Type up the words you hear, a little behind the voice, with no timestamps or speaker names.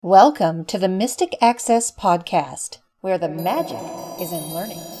Welcome to the Mystic Access Podcast, where the magic is in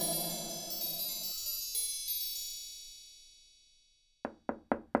learning.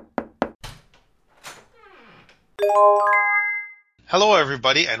 Hello,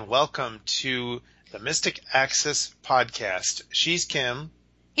 everybody, and welcome to the Mystic Access Podcast. She's Kim.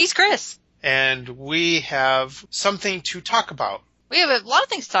 He's Chris. And we have something to talk about. We have a lot of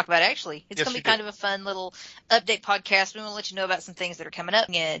things to talk about, actually. It's Yes, going to we be kind of a fun little update podcast. We want to let you know about some things that are coming up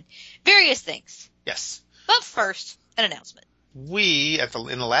and various things. Yes. But first, an announcement. We,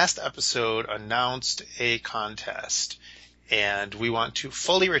 in the last episode, announced a contest, and we want to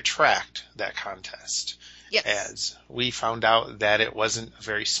fully retract that contest. Yes. As we found out that it wasn't a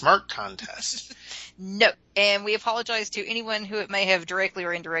very smart contest. No. And we apologize to anyone who it may have directly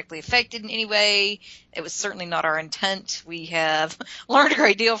or indirectly affected in any way. It was certainly not our intent. We have learned a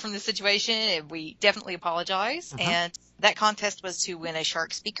great deal from the situation, and we definitely apologize. Mm-hmm. And that contest was to win a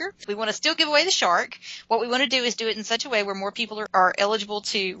shark speaker. We want to still give away the shark. What we want to do is do it in such a way where more people are eligible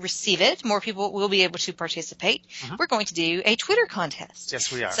to receive it. More people will be able to participate. Mm-hmm. We're going to do a Twitter contest.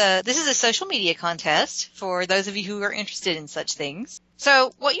 Yes, we are. So this is a social media contest for those of you who are interested in such things.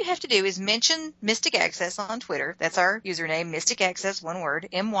 So what you have to do is mention Mystic Access on Twitter. That's our username, Mystic Access, one word,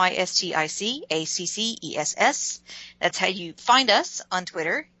 MYSTICACCESS. That's how you find us on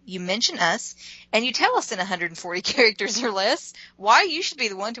Twitter. You mention us, and you tell us in 140 characters or less why you should be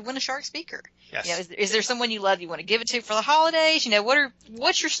the one to win a shark speaker. Yes. You know, is there someone you love you want to give it to for the holidays? You know,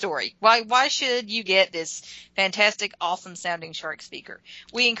 what's your story? Why should you get this fantastic, awesome sounding shark speaker?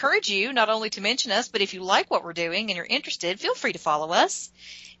 We encourage you not only to mention us, but if you like what we're doing and you're interested, feel free to follow us.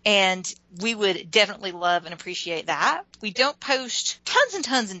 And we would definitely love and appreciate that. We don't post tons and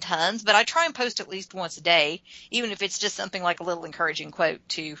tons and tons, but I try and post at least once a day, even if it's just something like a little encouraging quote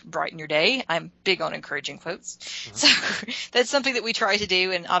to brighten your day. I'm big on encouraging quotes. Mm-hmm. So that's something that we try to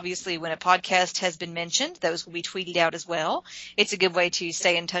do. And obviously when a podcast has been mentioned, those will be tweeted out as well. It's a good way to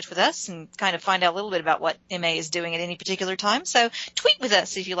stay in touch with us and kind of find out a little bit about what MA is doing at any particular time. So tweet with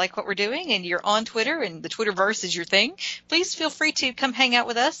us if you like what we're doing and you're on Twitter and the Twitterverse is your thing. Please feel free to come hang out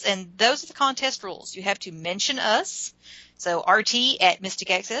with us. And those are the contest rules. You have to mention us, so RT at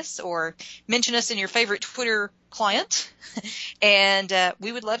Mystic Access, or mention us in your favorite Twitter client. And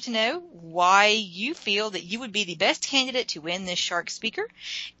we would love to know why you feel that you would be the best candidate to win this shark speaker.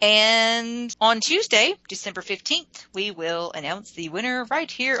 And on Tuesday, December 15th, we will announce the winner right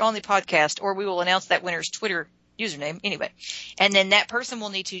here on the podcast, or we will announce that winner's Twitter username anyway. And then that person will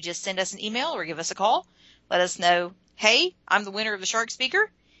need to just send us an email or give us a call. Let us know, hey, I'm the winner of the shark speaker.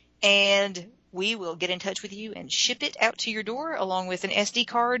 And we will get in touch with you and ship it out to your door along with an SD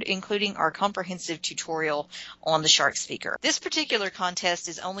card, including our comprehensive tutorial on the shark speaker. This particular contest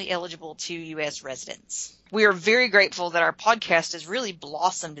is only eligible to U.S. residents. We are very grateful that our podcast has really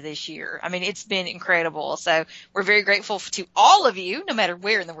blossomed this year. I mean, it's been incredible. So we're very grateful to all of you, no matter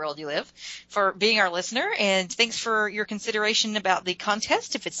where in the world you live, for being our listener. And thanks for your consideration about the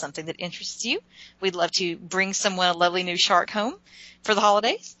contest. If it's something that interests you, we'd love to bring someone a lovely new shark home for the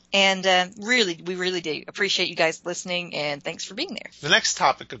holidays. And we really do appreciate you guys listening, and thanks for being there. The next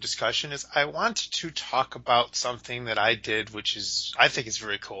topic of discussion is I want to talk about something that I did, which I think is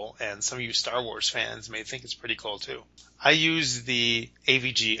very cool, and some of you Star Wars fans may think it's pretty cool too. I use the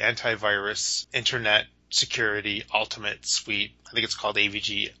AVG Antivirus Internet Security Ultimate Suite. I think it's called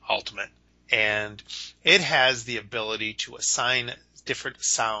AVG Ultimate. And it has the ability to assign different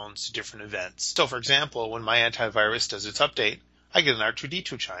sounds to different events. So, for example, when my antivirus does its update, I get an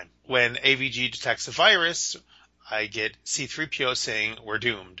R2-D2 chime. When AVG detects a virus, I get C-3PO saying, we're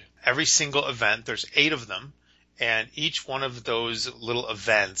doomed. Every single event, there's 8 of them, and each one of those little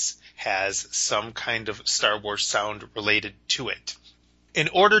events has some kind of Star Wars sound related to it. In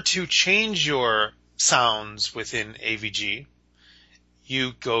order to change your sounds within AVG,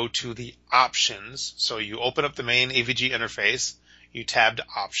 you go to the options. So you open up the main AVG interface, you tab to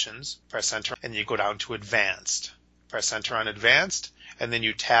options, press enter, and you go down to advanced. Press enter on advanced, and then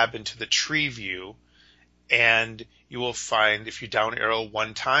you tab into the tree view, and you will find, if you down arrow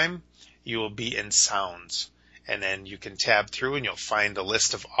one time, you will be in sounds. And then you can tab through and you'll find a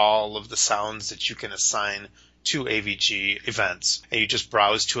list of all of the sounds that you can assign to AVG events. And you just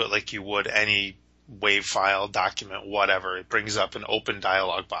browse to it like you would any WAV file, document, whatever. It brings up an open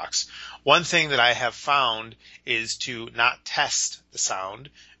dialog box. One thing that I have found is to not test the sound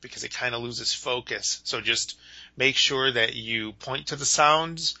because it kind of loses focus. So just make sure that you point to the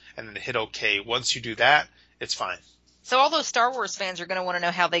sounds and then hit OK. Once you do that, it's fine. So all those Star Wars fans are going to want to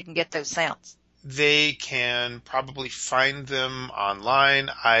know how they can get those sounds. They can probably find them online.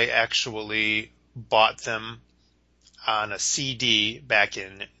 I actually bought them on a CD back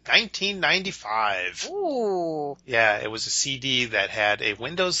in 1995. Ooh. Yeah, it was a CD that had a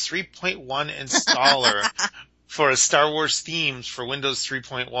Windows 3.1 installer for a Star Wars themes for Windows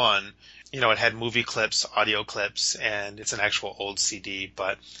 3.1. It had movie clips, audio clips, and it's an actual old CD,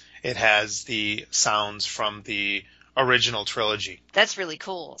 but it has the sounds from the original trilogy. That's really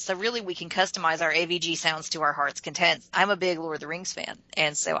cool. So really we can customize our AVG sounds to our heart's content. I'm a big Lord of the Rings fan,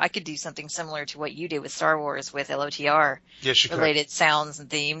 and so I could do something similar to what you did with Star Wars with LOTR. Yes, you could. Related sounds and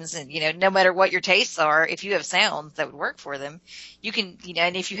themes. And, no matter what your tastes are, if you have sounds that would work for them, you can,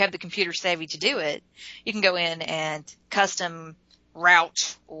 and if you have the computer savvy to do it, you can go in and custom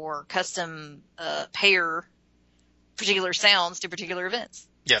route or custom pair particular sounds to particular events.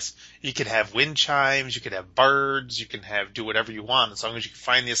 Yes, you could have wind chimes, you could have birds, you can do whatever you want as long as you can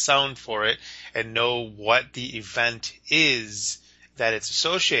find the sound for it and know what the event is that it's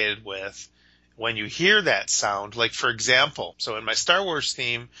associated with when you hear that sound. Like, for example, so in my Star Wars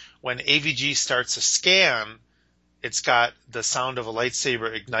theme, when AVG starts a scan, it's got the sound of a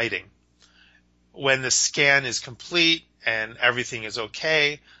lightsaber igniting. When the scan is complete and everything is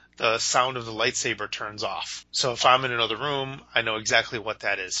okay, the sound of the lightsaber turns off. So if I'm in another room, I know exactly what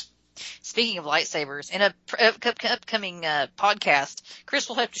that is. Speaking of lightsabers, in a upcoming podcast, Chris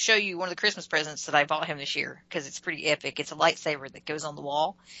will have to show you one of the Christmas presents that I bought him this year because it's pretty epic. It's a lightsaber that goes on the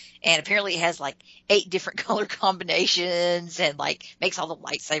wall, and apparently it has like 8 different color combinations and like makes all the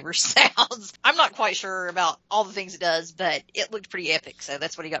lightsaber sounds. I'm not quite sure about all the things it does, but it looked pretty epic, so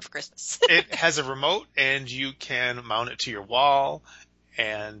that's what he got for Christmas. It has a remote, and you can mount it to your wall,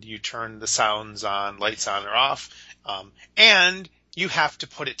 and you turn the sounds on, lights on or off, and you have to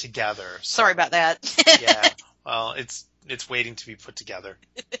put it together. So, sorry about that. Yeah, well, it's waiting to be put together.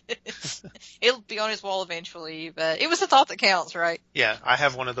 It'll be on his wall eventually, but it was the thought that counts, right? Yeah, I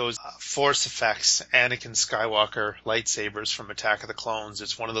have one of those Force Effects Anakin Skywalker lightsabers from Attack of the Clones.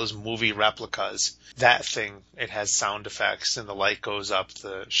 It's one of those movie replicas. That thing, it has sound effects, and the light goes up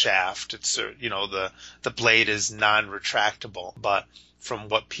the shaft. It's the blade is non-retractable, but from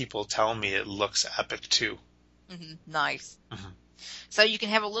what people tell me, it looks epic too. Mm-hmm. Nice. Mm-hmm. So you can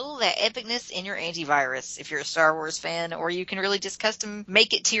have a little of that epicness in your antivirus if you're a Star Wars fan, or you can really just custom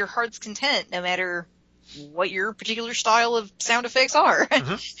make it to your heart's content, no matter what your particular style of sound effects are.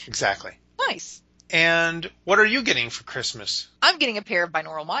 Mm-hmm. Exactly. Nice. And what are you getting for Christmas? I'm getting a pair of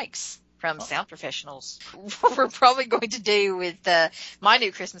binaural mics from Sound Professionals. We're probably going to do with my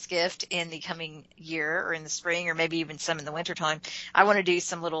new Christmas gift in the coming year, or in the spring, or maybe even some in the wintertime. I want to do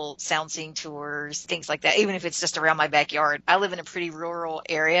some little sound scene tours, things like that, even if it's just around my backyard. I live in a pretty rural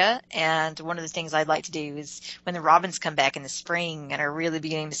area, and one of the things I'd like to do is when the robins come back in the spring and are really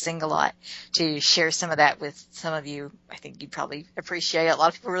beginning to sing a lot, to share some of that with some of you. I think you'd probably appreciate it. A lot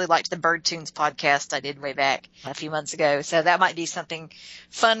of people really liked the Bird Tunes podcast I did way back a few months ago, so that might be something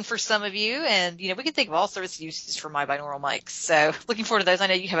fun for some of you. And, we can think of all sorts of uses for my binaural mics. So looking forward to those. I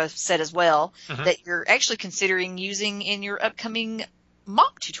know you have a set as well that you're actually considering using in your upcoming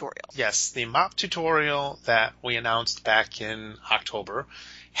mop tutorial. Yes, the mop tutorial that we announced back in October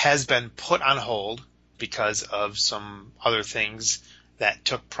has been put on hold because of some other things that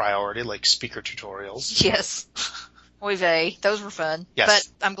took priority, like speaker tutorials. Yes. Oy vey. Those were fun. Yes.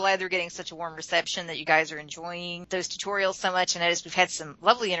 But I'm glad they're getting such a warm reception, that you guys are enjoying those tutorials so much. And notice we've had some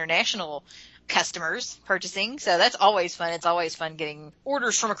lovely international customers purchasing, so that's always fun. It's always fun getting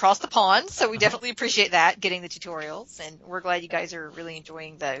orders from across the pond, so we definitely appreciate that, getting the tutorials, and we're glad you guys are really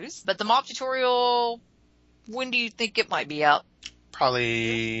enjoying those. But the mop tutorial, when do you think it might be out?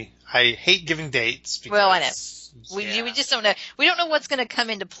 Probably, I hate giving dates because, well, I know. We just don't know. We don't know what's going to come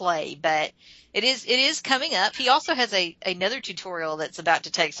into play, but it is coming up. He also has another tutorial that's about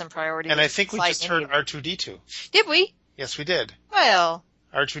to take some priority. And I think we just heard R2-D2. Did we? Yes, we did. Well,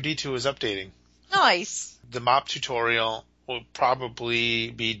 R2-D2 is updating. Nice. The mop tutorial will probably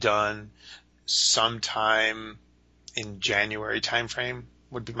be done sometime in January timeframe,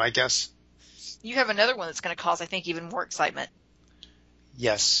 would be my guess. You have another one that's going to cause, I think, even more excitement.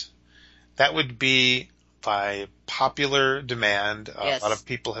 Yes. That would be by popular demand. Yes. A lot of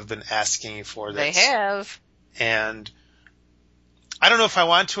people have been asking for this. They have. And I don't know if I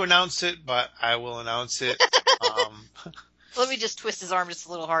want to announce it, but I will announce it. Let me just twist his arm just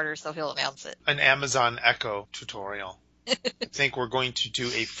a little harder so he'll announce it. An Amazon Echo tutorial. I think we're going to do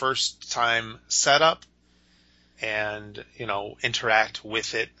a first-time setup and, interact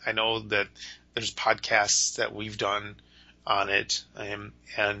with it. I know that there's podcasts that we've done on it,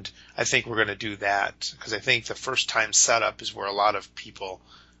 and I think we're going to do that because I think the first-time setup is where a lot of people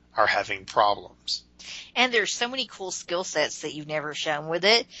are having problems. And there's so many cool skill sets that you've never shown with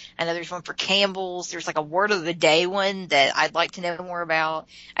it. I know there's one for Campbell's. There's like a word of the day one that I'd like to know more about.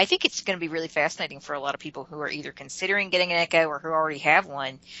 I think it's going to be really fascinating for a lot of people who are either considering getting an Echo or who already have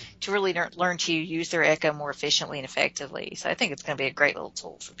one to really learn to use their Echo more efficiently and effectively. So I think it's going to be a great little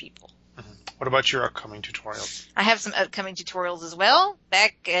tool for people. What about your upcoming tutorials? I have some upcoming tutorials as well.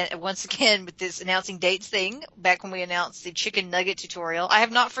 Back once again with this announcing dates thing, back when we announced the chicken nugget tutorial, I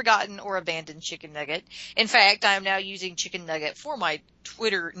have not forgotten or abandoned chicken nugget. In fact, I am now using chicken nugget for my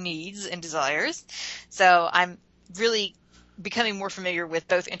Twitter needs and desires. So I'm really becoming more familiar with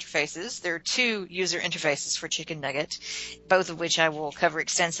both interfaces. There are 2 user interfaces for Chicken Nugget, both of which I will cover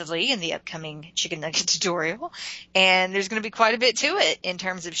extensively in the upcoming Chicken Nugget tutorial. And there's going to be quite a bit to it in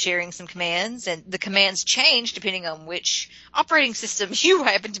terms of sharing some commands, and the commands change depending on which operating system you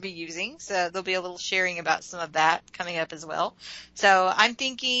happen to be using. So there'll be a little sharing about some of that coming up as well. So I'm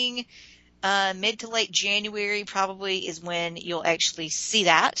thinking mid to late January probably is when you'll actually see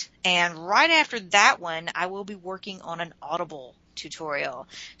that. And right after that one, I will be working on an Audible tutorial,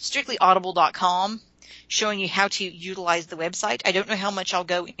 strictly audible.com, showing you how to utilize the website. I don't know how much I'll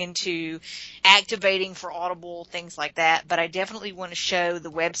go into activating for Audible, things like that, but I definitely want to show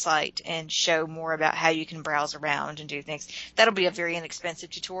the website and show more about how you can browse around and do things. That'll be a very inexpensive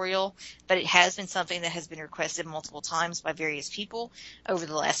tutorial, but it has been something that has been requested multiple times by various people over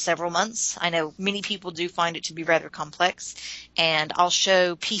the last several months. I know many people do find it to be rather complex, and I'll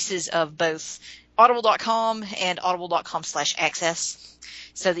show pieces of both audible.com and audible.com/access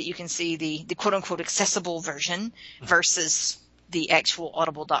so that you can see the quote-unquote accessible version versus the actual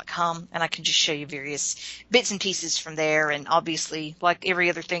audible.com, and I can just show you various bits and pieces from there. And obviously, like every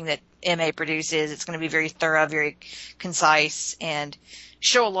other thing that MA produces, it's going to be very thorough, very concise, and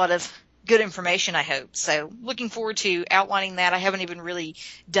show a lot of good information, I hope. So looking forward to outlining that. I haven't even really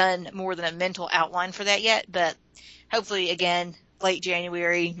done more than a mental outline for that yet, but hopefully, again, late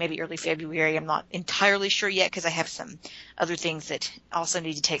January, maybe early February. I'm not entirely sure yet because I have some other things that also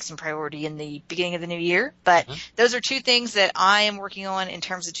need to take some priority in the beginning of the new year. But those are 2 things that I am working on in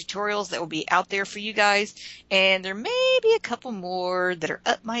terms of tutorials that will be out there for you guys. And there may be a couple more that are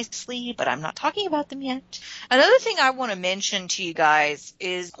up my sleeve, but I'm not talking about them yet. Another thing I want to mention to you guys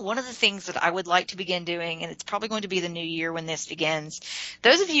is one of the things that I would like to begin doing, and it's probably going to be the new year when this begins.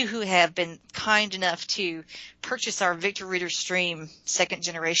 Those of you who have been kind enough to purchase our Victor Reader Stream 2nd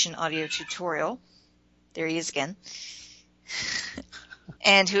generation audio tutorial, there he is again,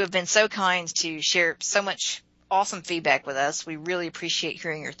 and who have been so kind to share so much awesome feedback with us, we really appreciate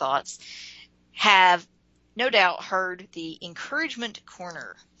hearing your thoughts, have no doubt heard the encouragement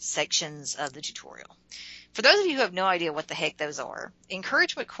corner sections of the tutorial. For those of you who have no idea what the heck those are,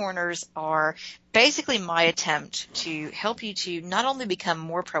 encouragement corners are basically my attempt to help you to not only become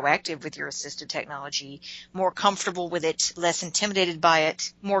more proactive with your assistive technology, more comfortable with it, less intimidated by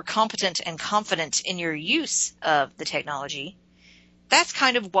it, more competent and confident in your use of the technology. That's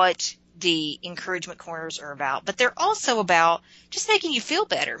kind of what the encouragement corners are about, but they're also about just making you feel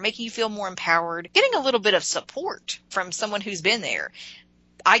better, making you feel more empowered, getting a little bit of support from someone who's been there.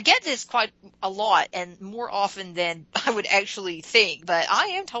 I get this quite a lot and more often than I would actually think, but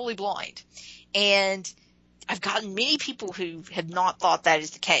I am totally blind. And I've gotten many people who have not thought that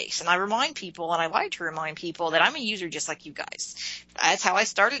is the case. And I remind people, and I like to remind people, that I'm a user just like you guys. That's how I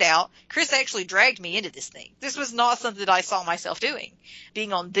started out. Chris actually dragged me into this thing. This was not something that I saw myself doing,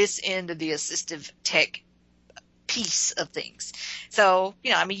 being on this end of the assistive tech piece of things. So,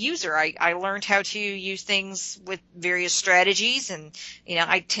 I'm a user. I learned how to use things with various strategies, and,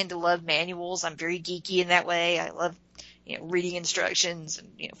 I tend to love manuals. I'm very geeky in that way. I love, reading instructions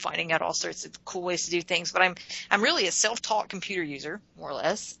and, finding out all sorts of cool ways to do things. But I'm really a self-taught computer user, more or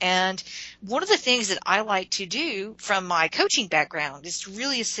less. And one of the things that I like to do from my coaching background is to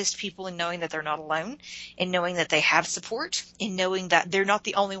really assist people in knowing that they're not alone, in knowing that they have support, in knowing that they're not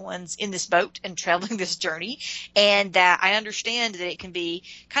the only ones in this boat and traveling this journey, and that I understand that it can be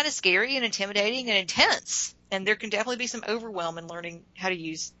kind of scary and intimidating and intense. And there can definitely be some overwhelm in learning how to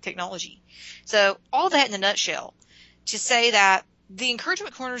use technology. So all that in a nutshell, to say that the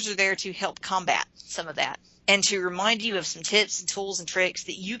encouragement corners are there to help combat some of that and to remind you of some tips and tools and tricks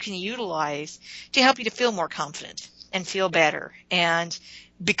that you can utilize to help you to feel more confident and feel better and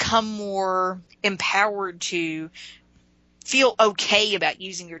become more empowered to feel okay about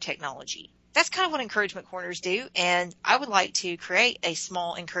using your technology. That's kind of what encouragement corners do, and I would like to create a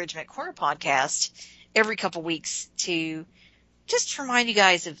small encouragement corner podcast every couple weeks to just to remind you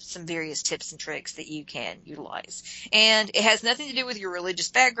guys of some various tips and tricks that you can utilize. And it has nothing to do with your religious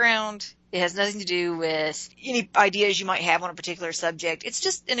background. It has nothing to do with any ideas you might have on a particular subject. It's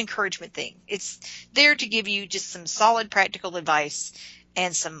just an encouragement thing. It's there to give you just some solid practical advice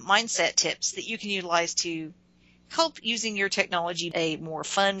and some mindset tips that you can utilize to help using your technology a more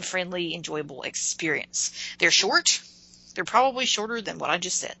fun, friendly, enjoyable experience. They're short. They're probably shorter than what I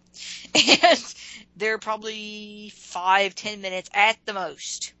just said. And they're probably 5-10 minutes at the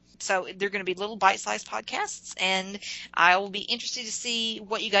most. So they're going to be little bite-sized podcasts, and I will be interested to see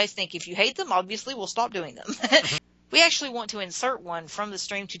what you guys think. If you hate them, obviously we'll stop doing them. We actually want to insert one from the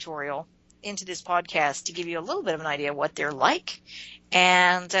stream tutorial into this podcast to give you a little bit of an idea of what they're like,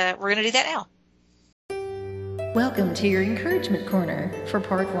 and we're going to do that now. Welcome to your encouragement corner for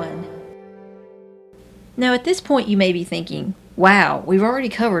part 1. Now at this point you may be thinking, wow, we've already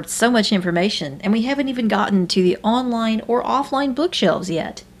covered so much information and we haven't even gotten to the online or offline bookshelves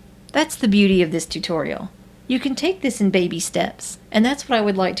yet. That's the beauty of this tutorial. You can take this in baby steps, and that's what I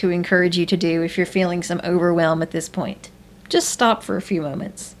would like to encourage you to do if you're feeling some overwhelm at this point. Just stop for a few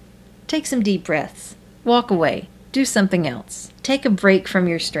moments. Take some deep breaths. Walk away. Do something else. Take a break from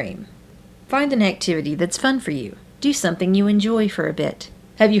your stream. Find an activity that's fun for you. Do something you enjoy for a bit.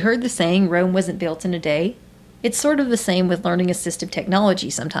 Have you heard the saying, Rome wasn't built in a day? It's sort of the same with learning assistive technology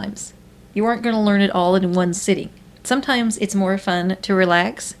sometimes. You aren't going to learn it all in one sitting. Sometimes it's more fun to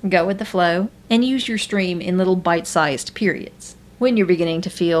relax, go with the flow, and use your stream in little bite-sized periods. When you're beginning to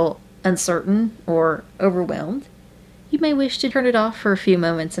feel uncertain or overwhelmed, you may wish to turn it off for a few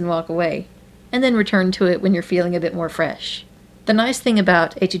moments and walk away, and then return to it when you're feeling a bit more fresh. The nice thing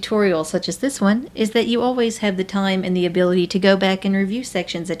about a tutorial such as this one is that you always have the time and the ability to go back and review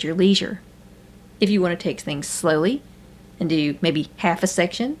sections at your leisure. If you want to take things slowly and do maybe half a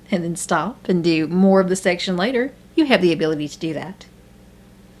section and then stop and do more of the section later, you have the ability to do that.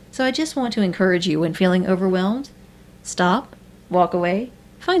 So I just want to encourage you when feeling overwhelmed, stop, walk away,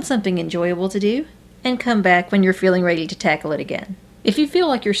 find something enjoyable to do, and come back when you're feeling ready to tackle it again. If you feel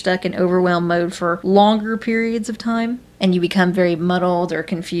like you're stuck in overwhelm mode for longer periods of time, and you become very muddled or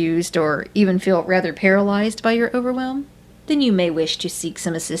confused or even feel rather paralyzed by your overwhelm, then you may wish to seek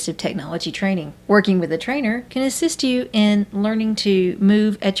some assistive technology training. Working with a trainer can assist you in learning to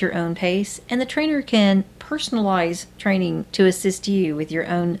move at your own pace, and the trainer can personalize training to assist you with your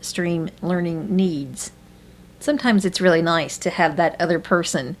own stream learning needs. Sometimes it's really nice to have that other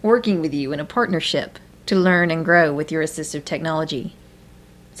person working with you in a partnership to learn and grow with your assistive technology.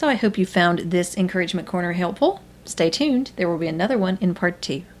 So I hope you found this Encouragement Corner helpful. Stay tuned, there will be another one in part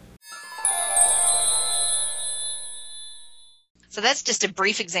 2. So that's just a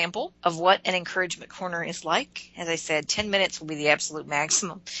brief example of what an encouragement corner is like. As I said, 10 minutes will be the absolute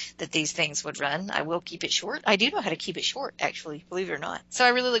maximum that these things would run. I will keep it short. I do know how to keep it short, actually, believe it or not. So I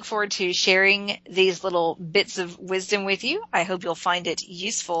really look forward to sharing these little bits of wisdom with you. I hope you'll find it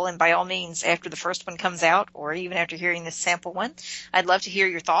useful. And by all means, after the first one comes out, or even after hearing this sample one, I'd love to hear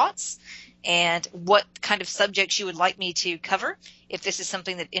your thoughts and what kind of subjects you would like me to cover if this is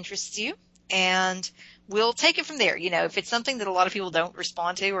something that interests you. And we'll take it from there. You know, if it's something that a lot of people don't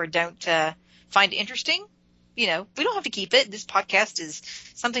respond to or don't find interesting, you know, we don't have to keep it. This podcast is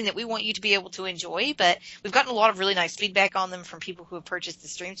something that we want you to be able to enjoy, but we've gotten a lot of really nice feedback on them from people who have purchased the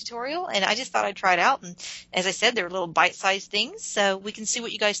stream tutorial, and I just thought I'd try it out. And as I said, they're little bite-sized things, so we can see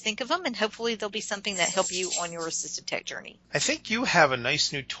what you guys think of them, and hopefully they'll be something that help you on your assistive tech journey. I think you have a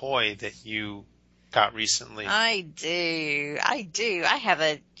nice new toy that you got recently. I do. I have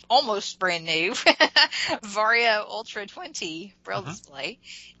a almost brand new Vario Ultra 20 Braille display,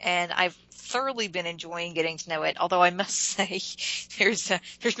 and I've thoroughly been enjoying getting to know it, although I must say there's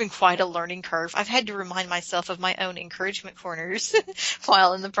been quite a learning curve. I've had to remind myself of my own encouragement corners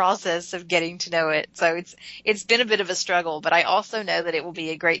while in the process of getting to know it. So it's been a bit of a struggle, but I also know that it will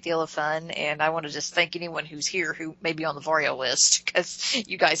be a great deal of fun, and I want to just thank anyone who's here who may be on the Vario list, because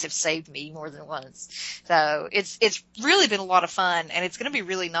you guys have saved me more than once. So it's really been a lot of fun, and it's going to be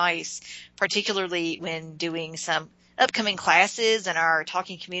really nice, particularly when doing some upcoming classes in our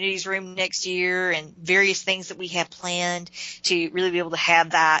Talking Communities room next year and various things that we have planned to really be able to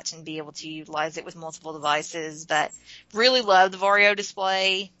have that and be able to utilize it with multiple devices. But really love the Vario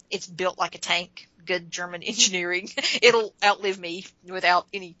display. It's built like a tank. Good German engineering. It'll outlive me without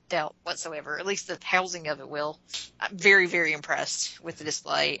any doubt whatsoever. At least the housing of it will. I'm very, very impressed with the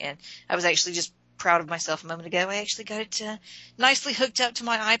display, and I was actually just proud of myself a moment ago. I actually got it nicely hooked up to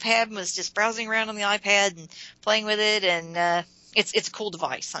my iPad and was just browsing around on the iPad and playing with it, and it's a cool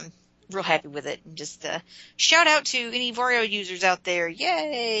device. I'm real happy with it. And just shout out to any Vario users out there.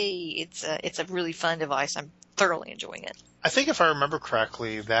 Yay! It's a really fun device. I'm thoroughly enjoying it. I think if I remember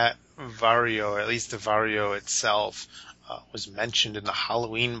correctly, that Vario, or at least the Vario itself, was mentioned in the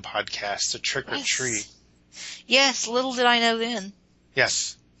Halloween podcast, The Trick or Treat. Yes, little did I know then.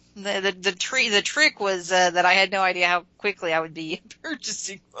 Yes. The trick was that I had no idea how quickly I would be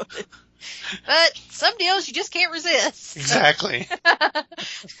purchasing one. But some deals you just can't resist. Exactly.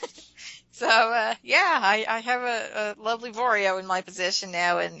 So, I have a lovely Vario in my possession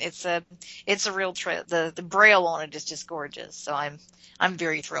now, and it's a real treat. The braille on it is just gorgeous. So I'm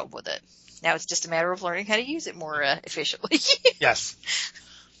very thrilled with it. Now it's just a matter of learning how to use it more efficiently. Yes.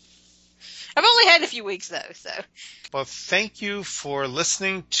 I've only had a few weeks though, so. Well, thank you for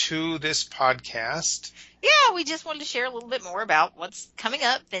listening to this podcast. Yeah, we just wanted to share a little bit more about what's coming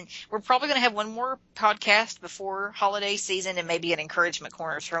up, and we're probably going to have one more podcast before holiday season and maybe an encouragement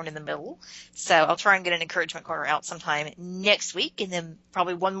corner thrown in the middle. So I'll try and get an encouragement corner out sometime next week, and then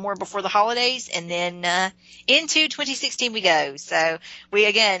probably one more before the holidays, and then into 2016 we go. So we,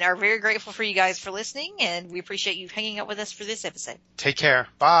 again, are very grateful for you guys for listening, and we appreciate you hanging out with us for this episode. Take care.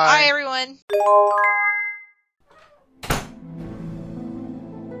 Bye. Bye, everyone.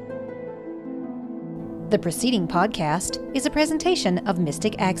 The preceding podcast is a presentation of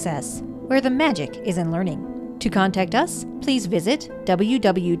Mystic Access, where the magic is in learning. To contact us, please visit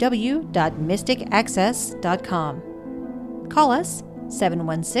www.mysticaccess.com. Call us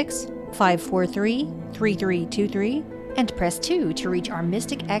 716-543-3323 and press 2 to reach our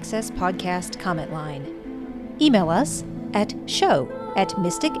Mystic Access podcast comment line. Email us at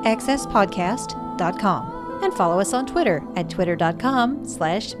show@mysticaccesspodcast.com and follow us on Twitter at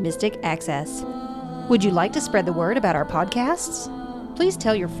twitter.com/mysticaccess. Would you like to spread the word about our podcasts? Please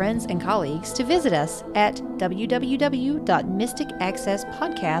tell your friends and colleagues to visit us at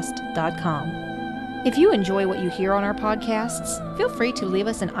www.mysticaccesspodcast.com. If you enjoy what you hear on our podcasts, feel free to leave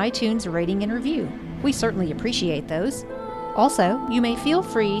us an iTunes rating and review. We certainly appreciate those. Also, you may feel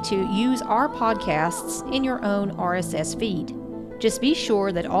free to use our podcasts in your own RSS feed. Just be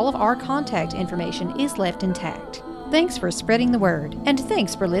sure that all of our contact information is left intact. Thanks for spreading the word, and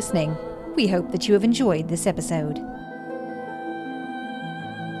thanks for listening. We hope that you have enjoyed this episode.